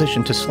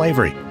opposition to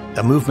slavery,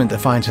 a movement that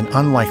finds an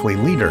unlikely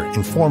leader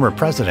in former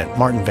President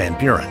Martin Van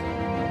Buren.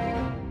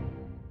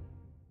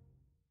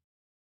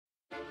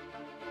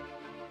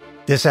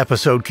 This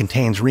episode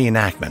contains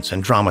reenactments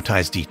and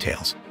dramatized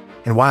details.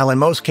 And while in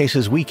most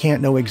cases we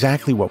can't know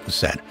exactly what was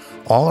said,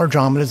 all our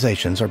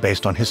dramatizations are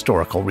based on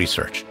historical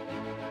research.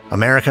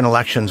 American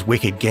Election's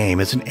Wicked Game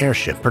is an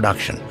Airship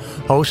production,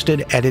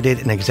 hosted, edited,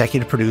 and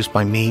executive produced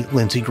by me,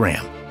 Lindsey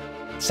Graham.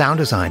 Sound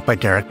designed by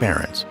Derek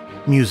Behrens.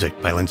 Music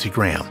by Lindsey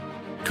Graham.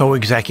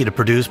 Co-executive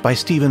produced by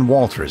Stephen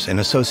Walters in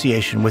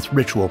association with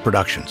Ritual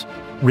Productions.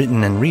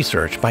 Written and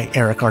researched by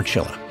Eric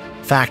Archilla.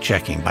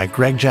 Fact-checking by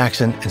Greg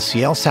Jackson and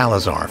Ciel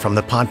Salazar from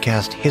the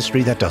podcast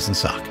History That Doesn't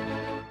Suck.